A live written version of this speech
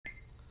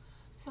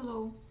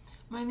Hello,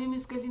 my name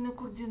is Galina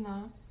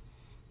Kurdina.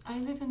 I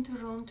live in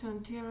Toronto,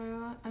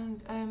 Ontario,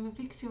 and I am a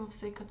victim of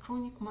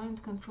psychotronic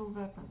mind control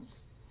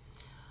weapons.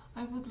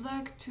 I would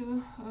like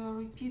to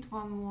repeat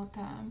one more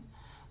time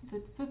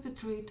that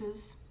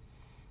perpetrators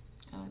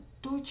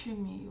torture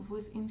me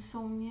with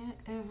insomnia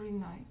every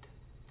night.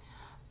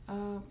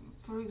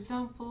 For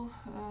example,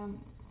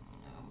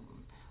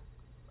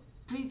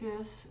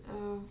 previous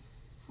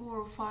 4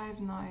 or 5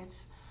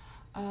 nights,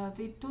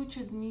 they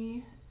tortured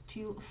me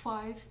till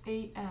 5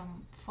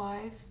 a.m.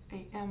 5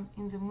 a.m.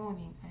 in the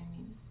morning,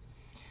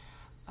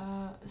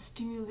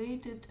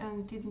 stimulated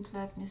and didn't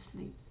let me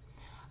sleep.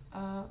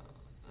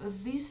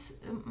 This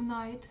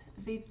night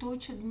they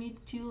tortured me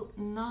till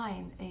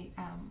 9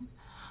 a.m.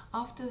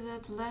 After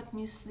that, let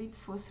me sleep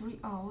for 3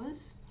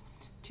 hours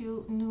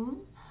till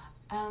noon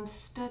and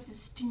started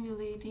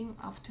stimulating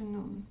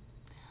afternoon.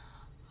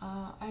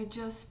 I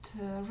just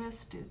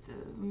rested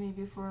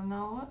maybe for an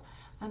hour,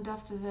 and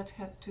after that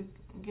had to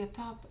get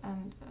up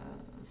and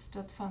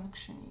start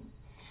functioning.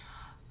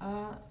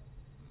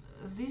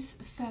 These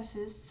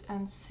fascists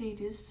and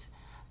sadists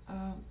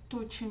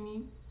torture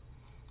me,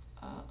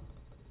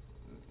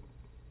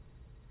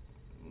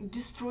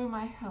 destroy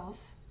my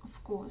health,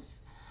 of course,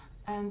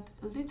 and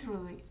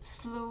literally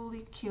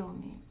slowly kill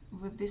me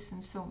with this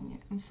insomnia.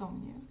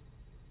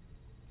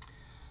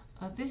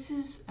 This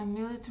is a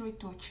military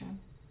torture.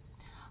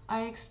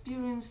 I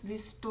experience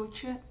this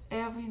torture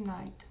every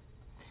night.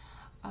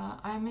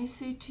 I may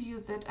say to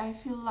you that I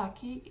feel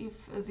lucky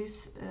if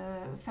these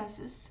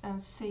fascists and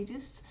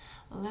sadists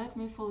let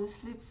me fall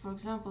asleep, for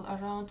example,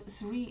 around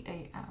 3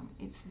 a.m.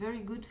 It's very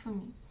good for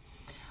me.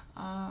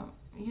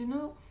 You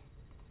know,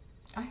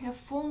 I have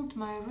formed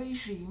my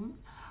regime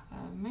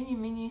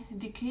many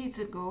decades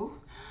ago.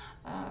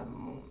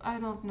 I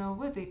don't know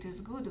whether it is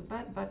good or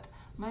bad, but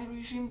my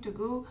regime to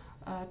go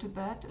to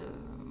bed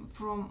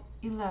from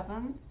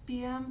 11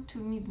 p.m. to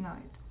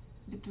midnight,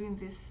 between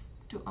these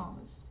 2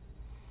 hours.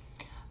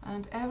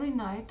 And every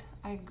night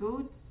I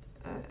go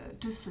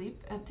to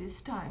sleep at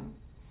this time,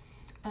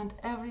 and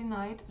every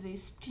night they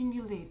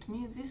stimulate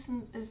me. This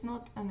is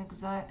not an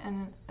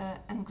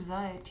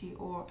anxiety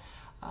or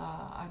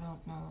I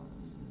don't know,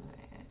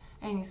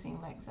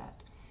 anything like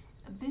that.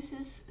 This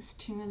is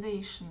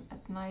stimulation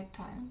at night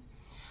time.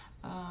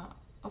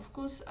 Of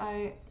course,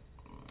 I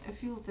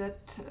feel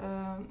that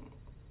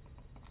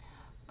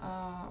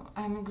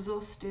I'm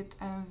exhausted,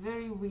 I'm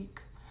very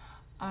weak,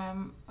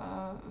 I'm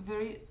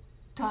very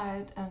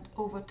tired and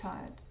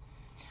overtired.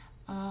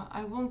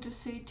 I want to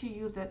say to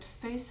you that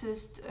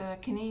fascist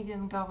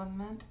Canadian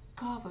government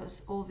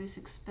covers all these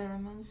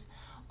experiments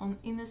on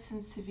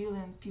innocent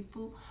civilian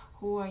people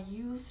who are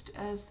used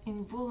as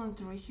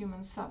involuntary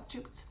human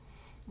subjects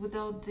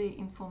without their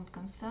informed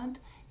consent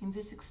in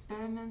these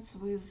experiments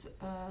with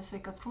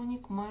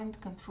psychotronic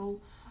mind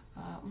control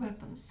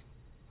weapons.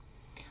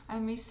 I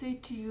may say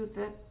to you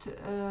that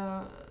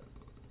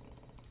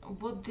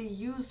what they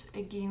use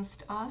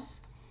against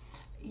us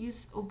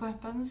is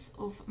weapons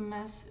of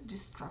mass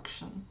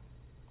destruction.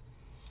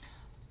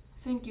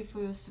 Thank you for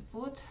your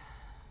support.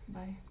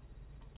 Bye.